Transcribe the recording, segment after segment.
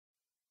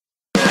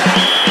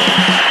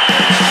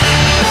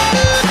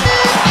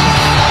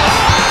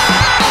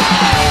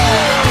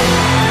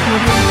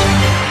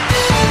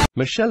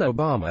Michelle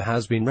Obama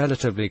has been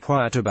relatively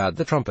quiet about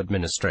the Trump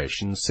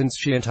administration since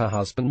she and her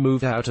husband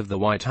moved out of the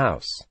White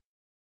House.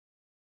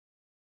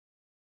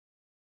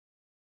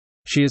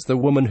 She is the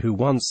woman who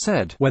once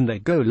said, "When they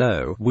go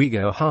low, we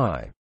go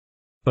high."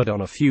 But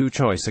on a few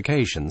choice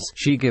occasions,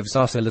 she gives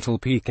us a little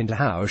peek into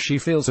how she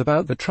feels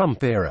about the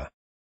Trump era.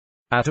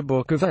 At a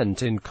book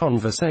event in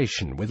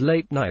conversation with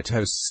late-night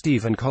host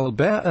Stephen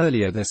Colbert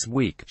earlier this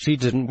week, she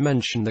didn't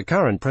mention the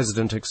current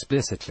president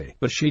explicitly,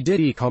 but she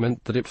did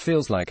comment that it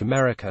feels like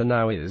America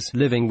now is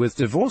living with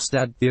divorced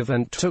dad. The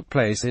event took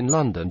place in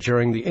London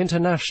during the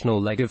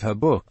international leg of her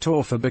book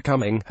tour for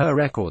Becoming, her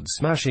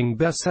record-smashing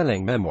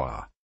best-selling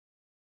memoir.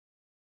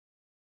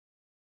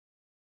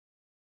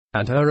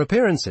 And her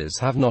appearances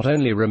have not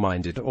only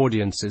reminded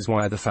audiences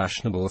why the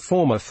fashionable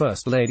former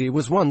First Lady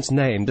was once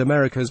named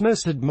America's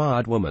most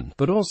admired woman,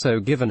 but also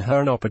given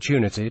her an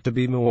opportunity to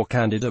be more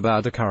candid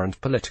about the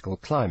current political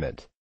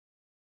climate.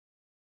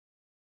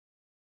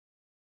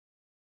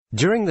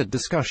 During the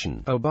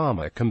discussion,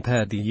 Obama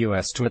compared the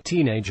U.S. to a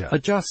teenager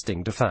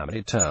adjusting to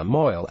family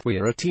turmoil.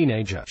 "We're a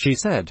teenager," she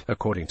said,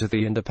 according to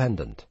The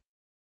Independent.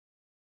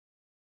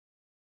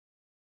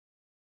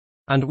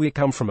 "And we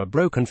come from a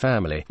broken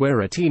family.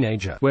 We're a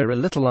teenager. We're a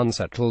little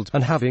unsettled,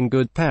 and having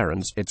good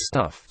parents, it's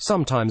tough.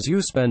 Sometimes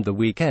you spend the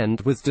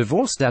weekend with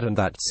divorced dad and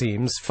that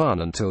seems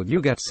fun until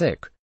you get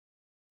sick.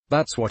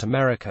 That's what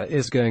America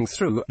is going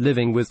through,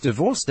 living with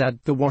divorced dad."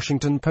 The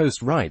Washington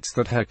Post writes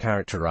that her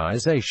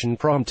characterization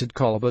prompted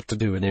Colbert to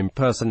do an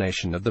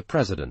impersonation of the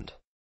president.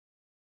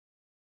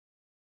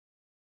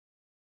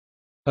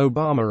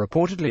 Obama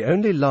reportedly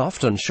only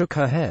laughed and shook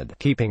her head,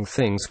 keeping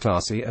things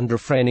classy and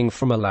refraining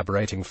from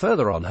elaborating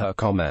further on her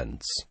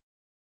comments.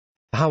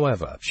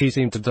 However, she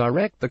seemed to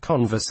direct the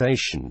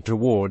conversation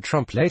toward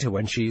Trump later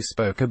when she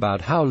spoke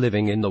about how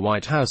living in the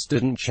White House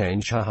didn't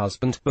change her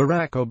husband,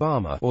 Barack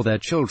Obama, or their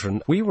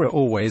children. "We were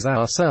always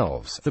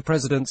ourselves. The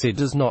presidency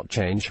does not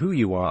change who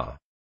you are.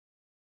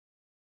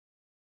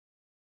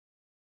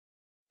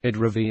 It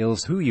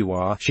reveals who you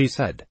are," she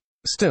said.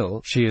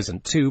 Still, she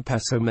isn't too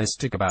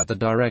pessimistic about the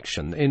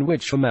direction in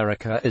which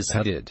America is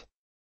headed.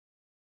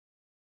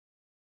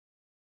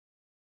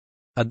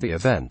 At the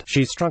event,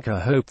 she struck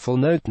a hopeful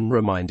note and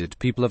reminded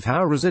people of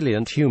how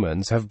resilient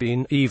humans have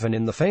been, even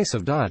in the face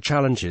of dire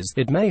challenges.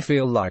 "It may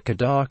feel like a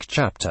dark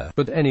chapter,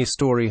 but any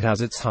story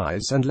has its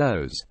highs and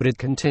lows," but it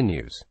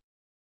continues.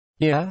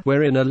 "Yeah,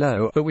 we're in a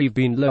low, but we've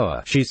been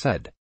lower," she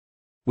said.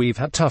 "We've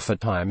had tougher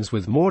times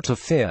with more to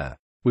fear.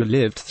 We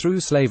lived through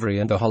slavery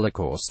and the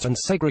Holocaust and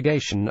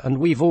segregation, and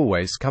we've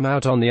always come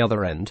out on the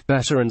other end,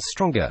 better and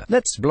stronger."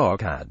 Let's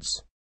block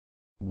ads.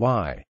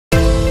 Why?